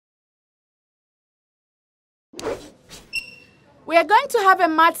We are going to have a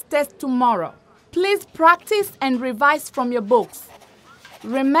maths test tomorrow. Please practice and revise from your books.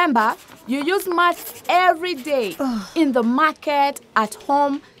 Remember, you use maths every day, in the market, at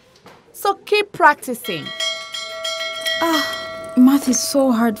home. So keep practicing. Math is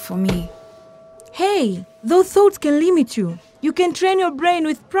so hard for me. Hey, those thoughts can limit you. You can train your brain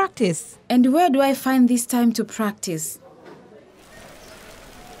with practice. And where do I find this time to practice?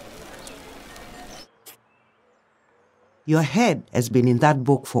 Your head has been in that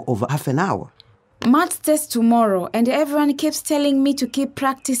book for over half an hour. Maths test tomorrow, and everyone keeps telling me to keep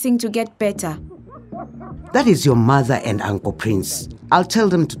practicing to get better. That is your mother and Uncle Prince. I'll tell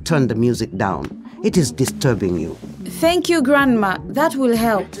them to turn the music down. It is disturbing you. Thank you, Grandma. That will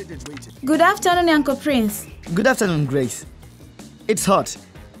help. Good afternoon, Uncle Prince. Good afternoon, Grace. It's hot.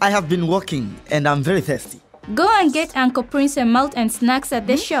 I have been walking and I'm very thirsty. Go and get Uncle Prince a malt and snacks at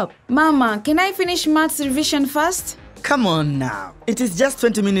the shop. Mama, can I finish maths revision first? Come on now. It is just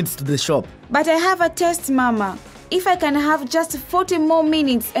 20 minutes to the shop. But I have a test, Mama. If I can have just 40 more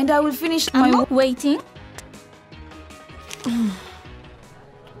minutes and I will finish my... I'm not waiting.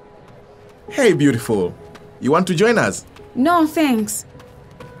 Hey, beautiful. You want to join us? No, thanks.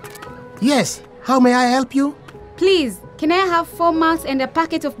 Yes. How may I help you? Please, can I have 4 malts and a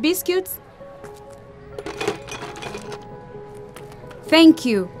packet of biscuits? Thank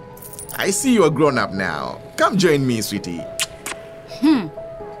you. I see you are grown up now. Come join me, sweetie.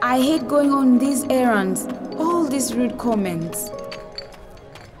 I hate going on these errands. All these rude comments.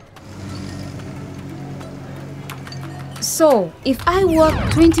 So, if I work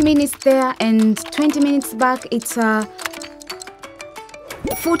 20 minutes there and 20 minutes back, it's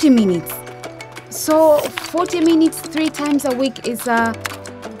 40 minutes. So, 40 minutes 3 times a week is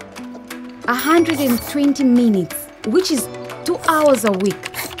 120 minutes, which is 2 hours a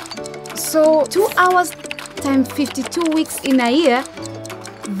week. So, 2 hours times 52 weeks in a year,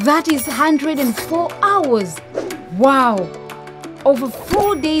 that is 104 hours. Wow! Over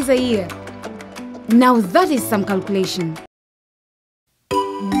 4 days a year. Now that is some calculation.